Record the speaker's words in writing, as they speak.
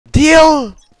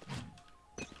heal!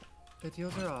 His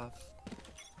heals are off.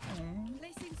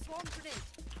 Placing swarm grenade.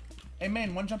 Hey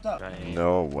main, one jumped up.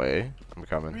 No way. I'm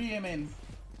coming. 3 A main.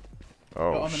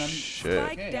 Oh, I'm shit.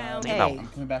 Okay, down A. I'm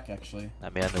coming back actually.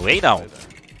 I'm on the way now.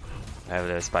 I have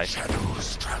the spike.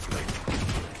 Shadows traveling.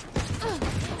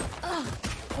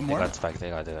 One They more. got spike, they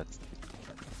got.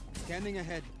 Scanning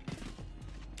ahead.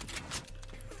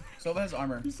 Sova has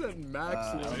armor. You said max.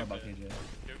 I don't know about KJ.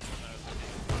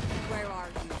 Where are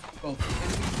you? Both.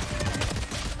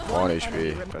 1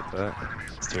 HP. Got that.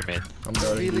 It's 2 mid. I'm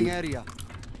down. Healing area.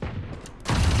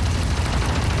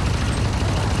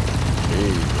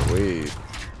 Wait.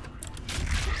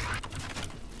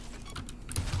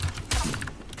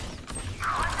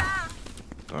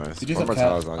 Nice. Did you One more have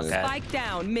tiles on you. Okay. Spike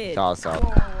down mid. Tiles Whoa, south. whoa,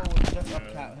 whoa. Just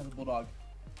up cat has a bulldog.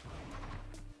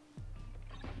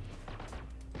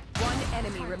 One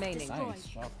enemy remaining. Nice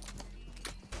shot.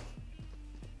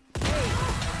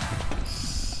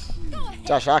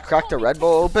 Josh, I cracked the Red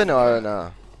Bull open or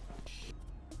no?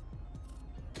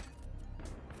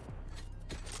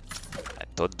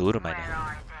 Tô duro, mano.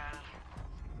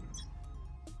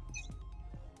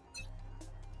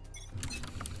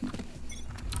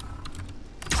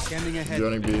 Scanning ahead.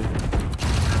 Joining B.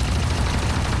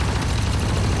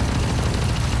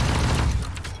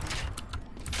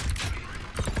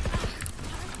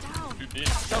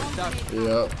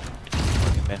 Yep.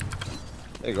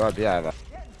 Hey, go up. Yeah.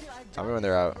 Tell me when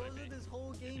they're out.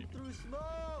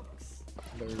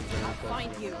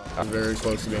 Find you. I'm very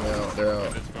close to being out. They're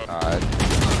out. Alright.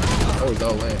 Oh,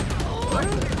 no lane.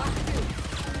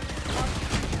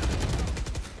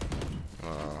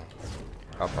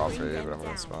 I'll prop for you, but I'm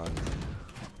gonna spawn.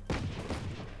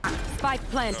 Spike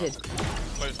planted.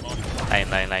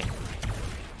 Line.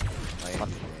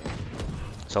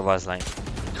 Sova's line.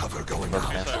 Cover going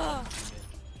out.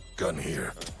 Gun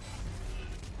here.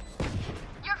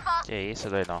 Que isso,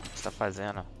 doidão? O que você tá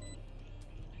fazendo?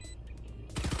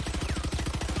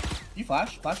 You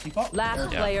flash? Flash default? Last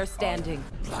player standing.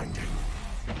 Blinding.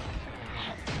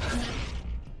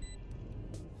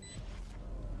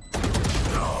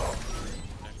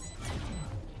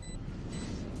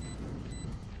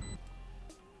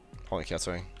 Holy cat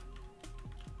swing.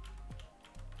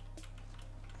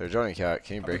 They're joining cat.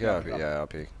 Can you break it up? Yeah, I'll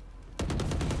peek.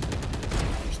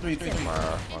 There's three.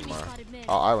 One more.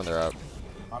 Oh, when they're up.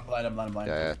 I'm blind.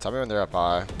 Yeah. Tell me when they're up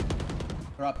high.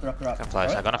 They're up. Can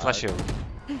flash. I'm gonna flash you.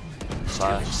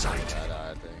 Sorry. Sight.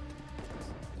 I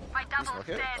think.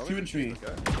 Okay. 2 and 3.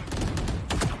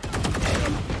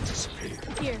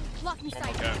 Here, block me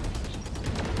sight.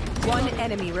 One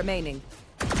enemy remaining.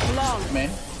 Long. Man,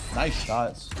 nice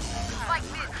shots.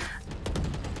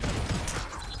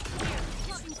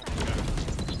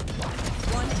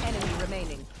 One enemy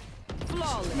remaining.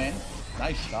 Flawless. Man,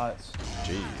 nice shots.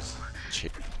 Jeez.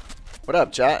 What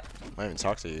up, chat? I might even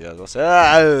talk to you guys. What's up?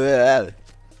 Yeah.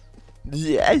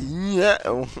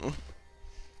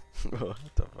 What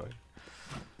the fuck?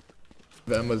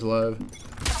 Emma's live.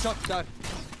 Shot done.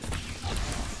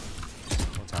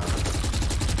 What time?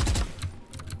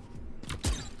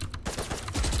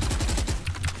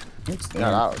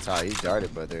 Not out. It's how he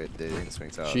darted, but they didn't swing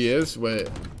to us. She is? Wait.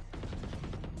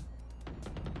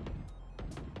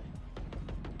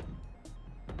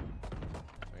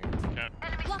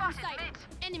 Block me sight.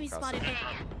 Enemy spotted.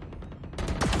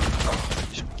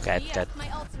 Cat.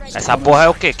 Essa porra é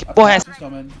o quê? Que porra é essa?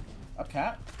 Coming. Up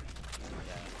cat.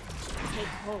 Take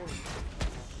hold.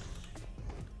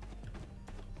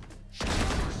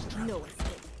 No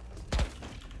escape.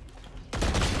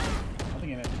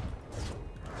 Nothing in it.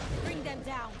 Bring them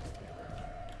down.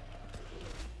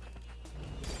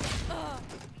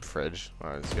 Fridge.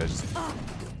 Alright, this guy just.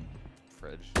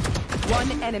 Fridge.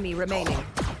 One enemy remaining.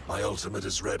 My ultimate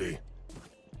is ready.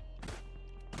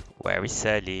 Where is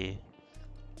Sally?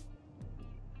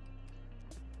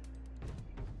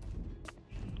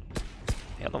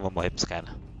 Eu não vou morrer pros caras.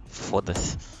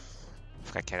 Foda-se. Vou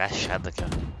ficar aqui agachado aqui, ó.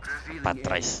 Pra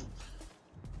trás.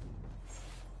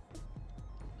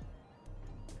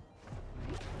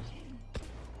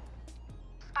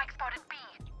 Spike spotted B.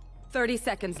 30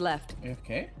 seconds left.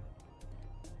 AFK?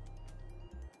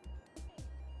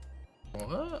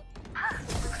 What?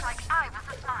 Looks like I was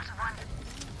the smarter one.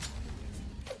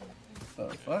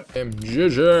 The fuck?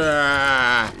 MGG!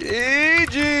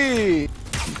 EG!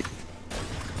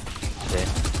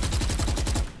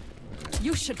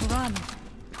 You should run.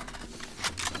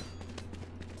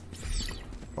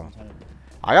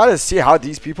 I gotta see how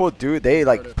these people do. They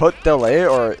like put delay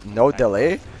or no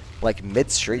delay, like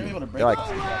midstream. They're like,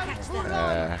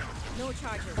 No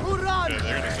charges.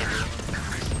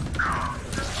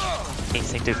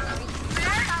 Instinctive.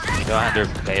 Go under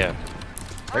player.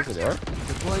 Break the door.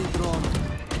 Deploying drone.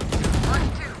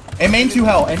 A main 2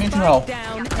 hell. A main 2 hell.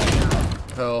 Down.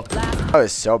 Hell. Oh,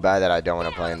 it's so bad that I don't want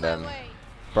to play in them.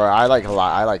 Bro, I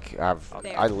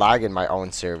lag in my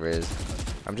own servers.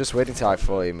 I'm just waiting till I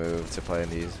fully move to play in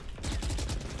these.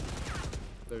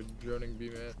 They're droning B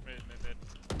man.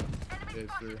 Mid.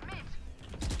 Three.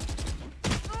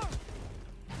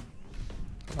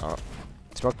 Oh.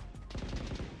 Smoke.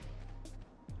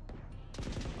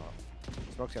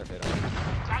 Smoke's gonna fade on.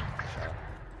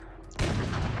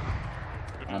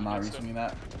 I'm not reswinging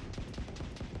that.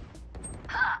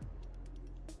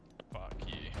 Fuck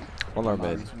you. One more I'm not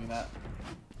mid. reswinging that.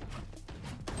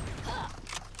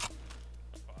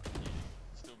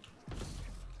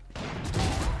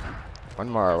 One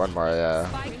more, yeah.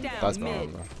 Spike down That's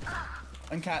mid. bomb.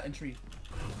 And cat and tree.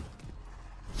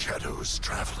 Shadows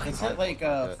traveling. It's hit like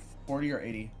 40 or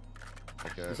 80. You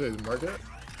Okay. say it's market?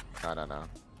 No.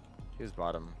 He was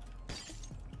bottom.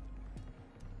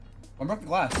 I broke the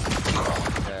glass.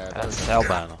 Yeah, that Ah, was céu,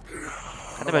 Cadê meu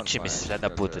One time, flash, filha da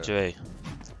puta? good. Deixa eu ver aí.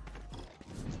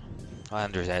 One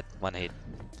under Z, one hit.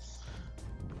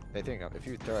 They think if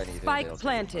you throw anything, Spike they'll say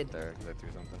planted. it's there 'cause I threw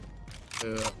something.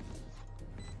 Yeah.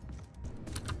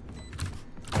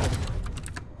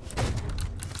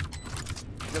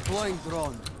 Deploying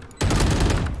drone.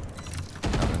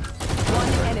 One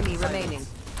enemy remaining.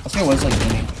 I think it was like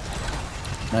mini.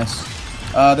 Nice.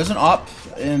 There's an op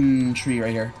in tree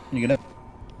right here. Can you get it?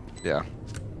 Yeah.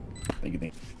 Thank you.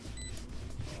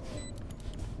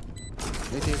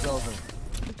 Meeting's over.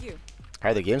 Thank you.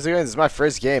 Alright, the game's going. This is my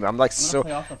first game. I'm like so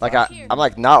play off the like flash. I'm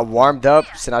like not warmed up.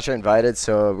 Sinatraa invited,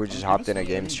 so we just hopped in a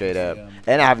game straight up.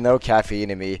 And I have no caffeine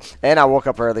in me. And I woke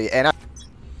up early. And I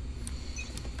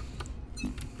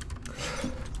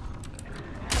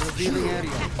Revealing area.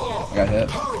 I got hit.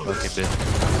 Okay, bit.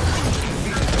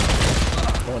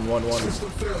 One.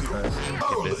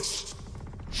 Harvest.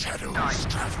 Shadows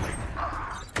traveling.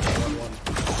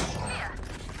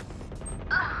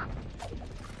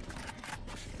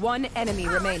 One enemy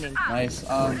remaining. Nice.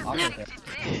 I'll get there.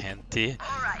 Anti.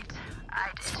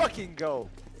 fucking go.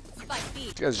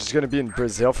 This guy's just gonna be in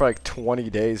Brazil for like 20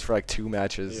 days for like 2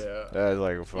 matches. Yeah. That's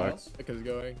like fuck. Sick is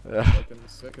going. Yeah. Fucking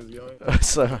sick is going.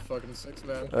 So Fucking 6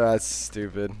 man. that's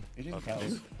stupid. AJ's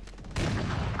cows.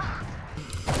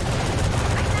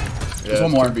 Yeah,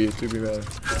 one more. 2B man.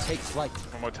 Take flight.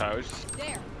 One more towers.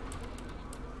 There.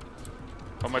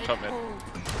 One more top mid.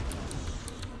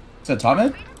 Is that top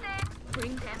mid?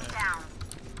 Bring them down.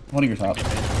 Holding your top.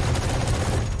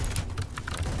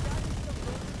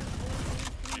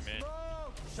 Teammate.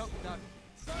 Shock dart.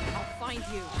 I'll find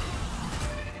you.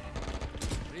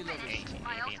 Reloading.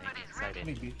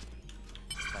 Holding B.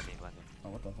 Oh,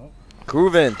 what the fuck?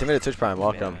 Kuven, 10 minute Twitch Prime,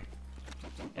 welcome.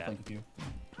 Yeah. Thank you.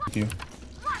 Thank you.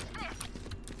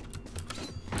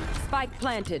 Spike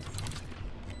planted.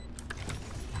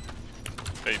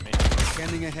 Bait me.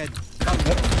 Scanning ahead.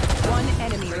 One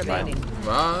enemy remaining.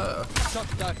 Ah.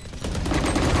 Shock dart.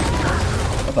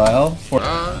 What the hell?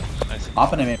 Nice.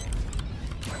 Op and I made.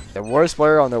 The worst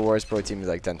player on the worst pro team is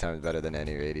like 10 times better than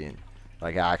any Radiant.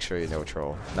 Like actually no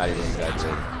troll. Not even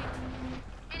exaggerating.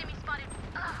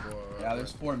 Yeah,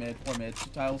 there's 4 mid, 2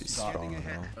 tiles, 2 top. Scanning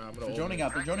ahead. They're droning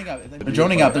out. They're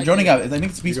droning out. I think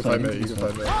it's You beast can play. fight mid. You can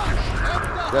fight mid.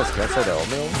 You guys cancel the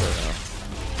oatmeal or no?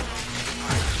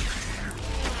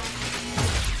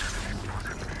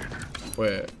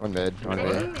 Wait. One mid.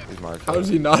 He's marked. How does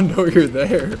he not know you're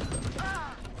there?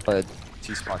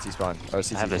 T-spawn. Oh,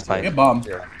 CT. I have this CT. fight. Get bombed.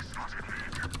 Yeah.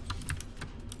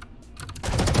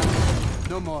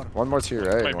 No more. One more to your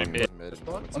right. Might be One mid. mid.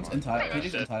 One's in tile.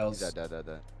 AJ's in tiles.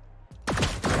 Dead.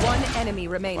 One enemy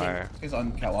remaining. Fire. He's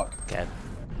on catwalk. Cat.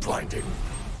 Blinding.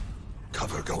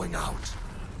 Cover going out.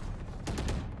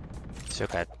 So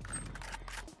cat.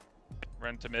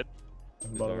 Run to mid.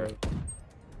 Bottom right.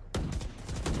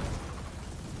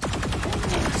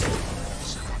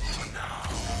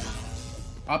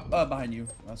 Up behind you.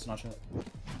 That's not shot.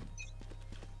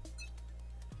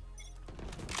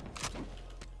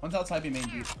 One's outside B main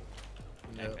deep.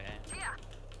 Yeah.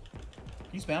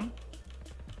 Can you spam?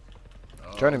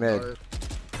 Johnny mid. Alright.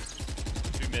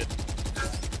 2 mid.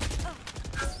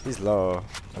 He's low.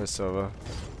 There's Sova.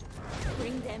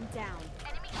 Bring them down.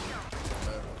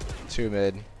 2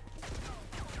 mid.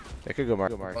 They could go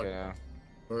market now.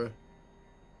 Alright.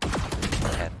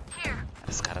 Cat.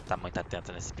 Esse cara tá muito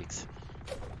atento nesse pix.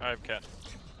 I have cat.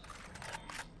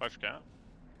 Watch cat.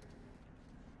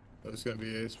 That's gonna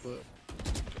be a split.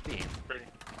 Pretty.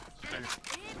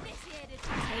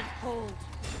 Take hold.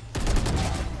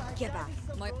 Get back.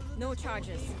 No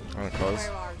charges. I'm close.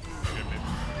 Where are you? Good mid.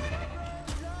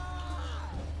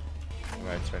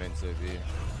 might turn into a B.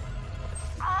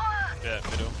 Yeah,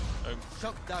 middle.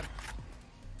 Shock dart.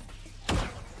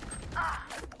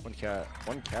 One cat,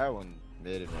 one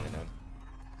mid, and one in.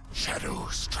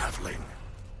 Shadows traveling.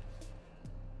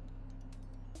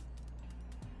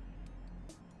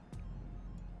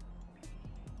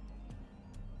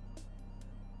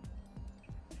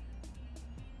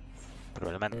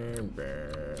 Probablemente.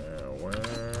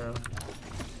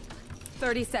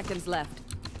 30 seconds left.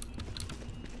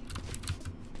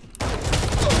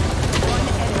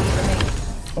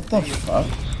 What the fuck?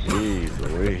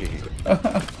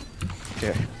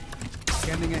 Okay.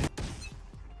 Scanning ahead.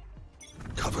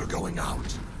 Cover going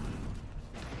out.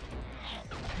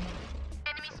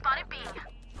 Enemy spotted B.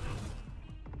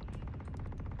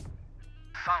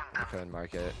 Couldn't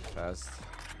mark it fast.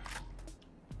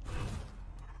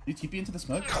 You TP into the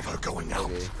smoke? Cover going out.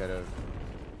 Maybe could've.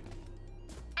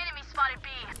 Enemy spotted B.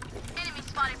 Enemy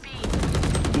spotted B.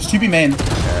 There's 2B main.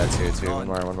 Yeah, two. One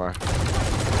more.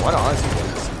 One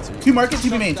honestly. 2 market,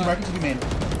 2B main. 2 market, 2B main.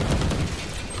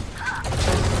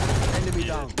 Enemy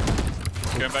down.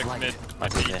 Going back to mid.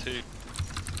 Might be, yeah. Two.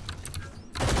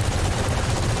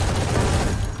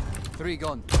 3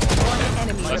 gone. One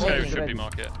enemy Let's go, remaining. should be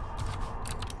market.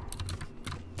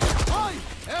 I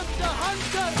am the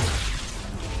hunter.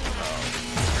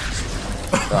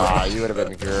 Ah, you would have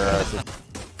been good.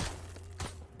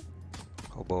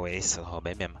 Roubou esse, eu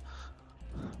roubei mesmo.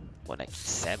 Boneco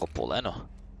cego pulando.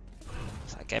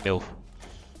 Isso aqui é meu.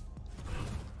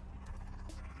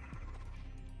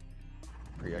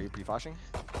 Are you pre-flashing?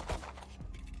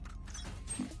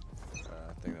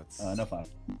 I think that's No flash.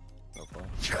 no flash.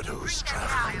 Shadows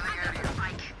traveling.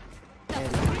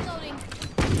 Reloading.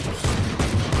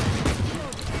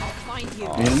 I'll find you.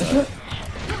 You in this shit?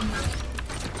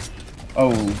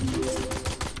 Oh.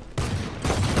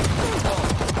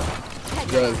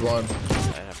 There's one.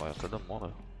 É, pô, todo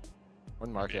mundo.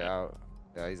 One market out.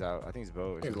 Yeah, he's out. I think he's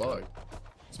both. He's low.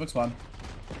 Smoke spawn.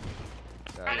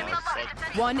 Yeah,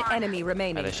 nice. One enemy Vai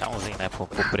remaining. deixar umzinho, né, pro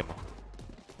primo.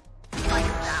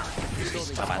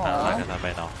 Não vai dar vaga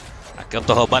também não. Aqui eu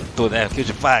tô roubando tudo, né? Kill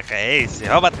de faca, é esse,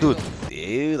 rouba tudo.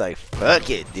 Dude, like,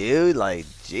 fuck it, dude. Like,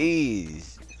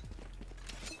 jeez.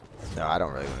 No, I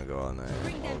don't really want to go on there.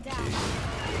 Bring them down. Okay.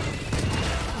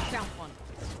 Found one.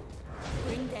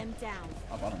 Bring them down.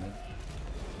 Up bottom mid.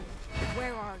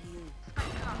 Where are you?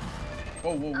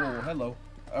 Whoa. Hello.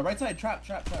 Right side, trap.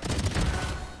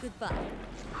 Goodbye.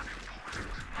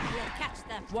 We'll catch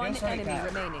them. One sorry, enemy cat.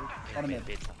 remaining. Bottom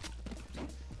mid.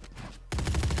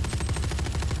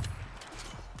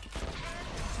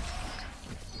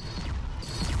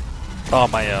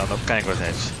 Toma aí, ó, no cango,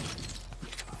 gente.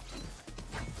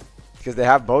 Because they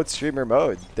have both streamer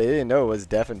mode. They didn't know it was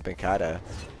Def and Pincata.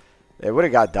 They would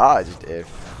have got dodged if.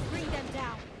 Bring them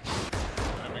down.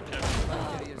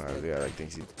 Yeah, like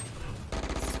thinks he.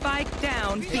 Spike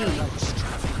down B.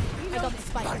 I got the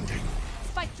spike.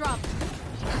 Spike drop.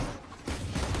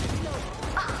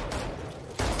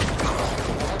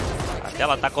 A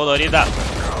tela tá colorida.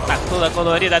 Tá toda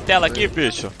colorida a tela aqui,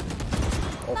 bicho.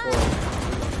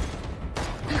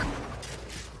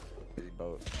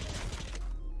 Both.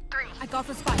 I got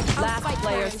the spike. Last Spike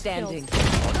player carrier standing.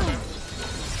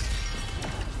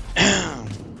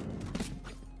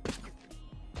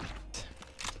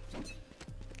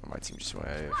 My team just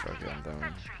went. Fuck it, I'm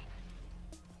done.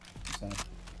 Sad.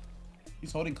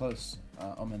 He's holding close.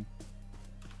 Omen.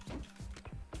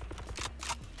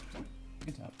 You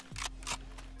can tap.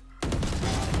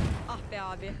 Ah be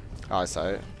abi. Oh, I saw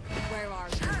it. Where are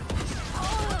you?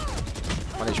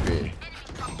 1 HP.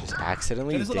 Just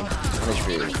accidentally Jet is dinked.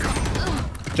 little 1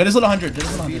 HP. Jet is little 100. Jet is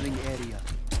little 100. Revealing area.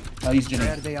 He's There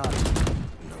Jinny. they are.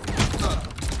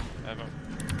 Ever.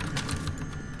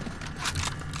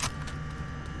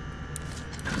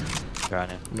 Got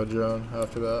it. My drone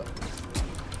after that.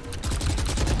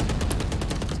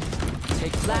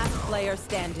 Last player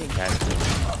standing. Got it.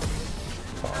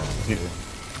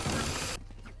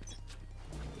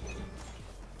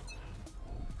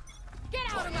 Get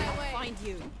out of my way. Find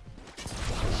you.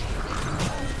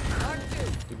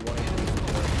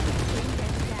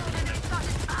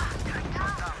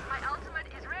 My ultimate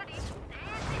is ready.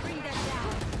 Bring them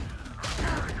down.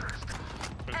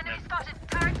 Enemy spotted.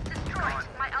 Turret destroyed.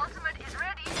 My ultimate is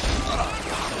ready.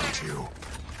 You.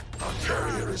 Our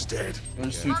carrier is dead.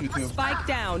 There's 2. Spike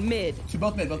down mid.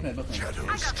 Both mid.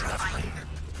 Shadows traveling.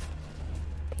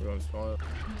 We're going to spawn.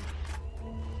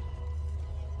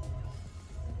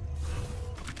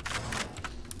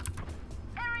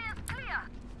 Area's clear.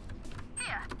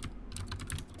 Here.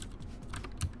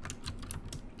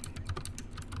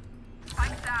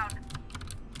 Spike down.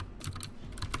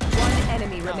 One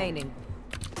enemy remaining.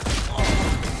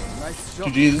 Nice shot.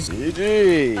 GG's. GG.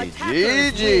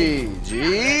 GG.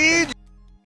 GG.